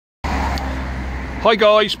Hi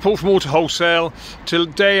guys, Paul from Auto Wholesale.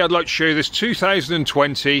 Today I'd like to show you this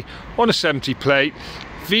 2020 on a 70 plate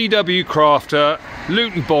VW Crafter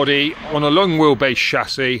LUTON body on a long wheelbase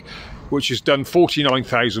chassis, which has done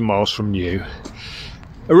 49,000 miles from new.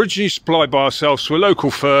 Originally supplied by ourselves to a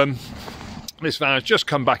local firm, this van has just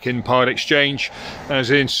come back in part exchange and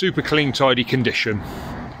is in super clean, tidy condition.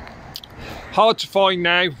 Hard to find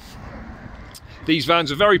now. These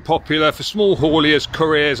vans are very popular for small hauliers,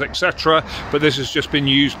 couriers, etc., but this has just been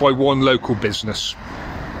used by one local business.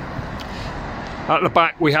 At the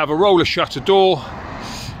back we have a roller shutter door,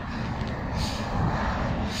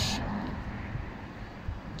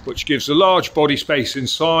 which gives a large body space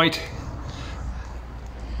inside,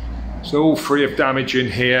 so all free of damage in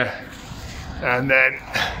here. And then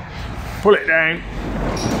pull it down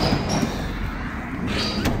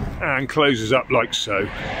and closes up like so.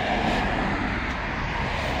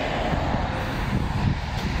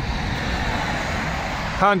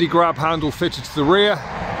 Handy grab handle fitted to the rear,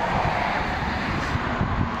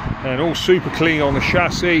 and all super clean on the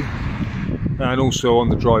chassis and also on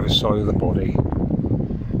the driver's side of the body.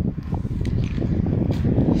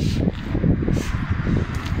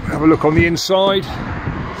 Have a look on the inside.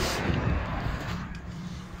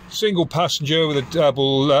 Single passenger with a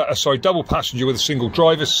double passenger with a single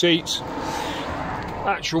driver's seat.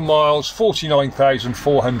 Actual miles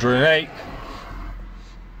 49,408.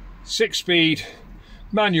 6-speed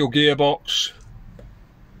manual gearbox,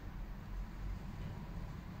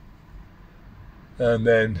 and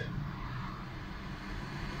then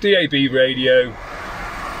DAB radio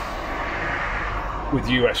with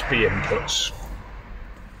USB inputs.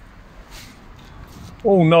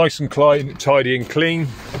 All nice and tidy and clean.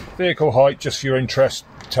 Vehicle height, just for your interest,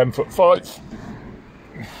 10'5".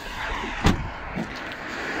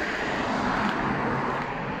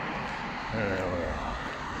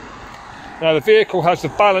 Now the vehicle has the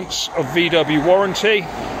balance of VW warranty.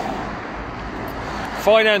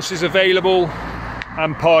 Finance is available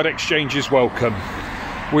and part exchange is welcome.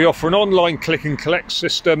 We offer an online click and collect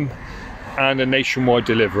system and a nationwide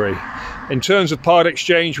delivery. In terms of part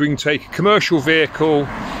exchange, we can take a commercial vehicle,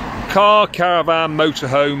 car, caravan,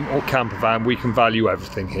 motorhome or camper van. We can value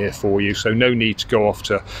everything here for you, so no need to go off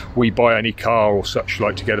to We Buy Any Car or such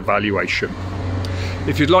like to get a valuation.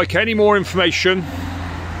 If you'd like any more information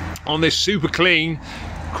on this super clean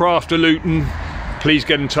Crafter LUTON, please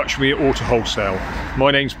get in touch with me at Auto Wholesale.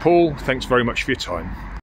 My name's Paul, thanks very much for your time.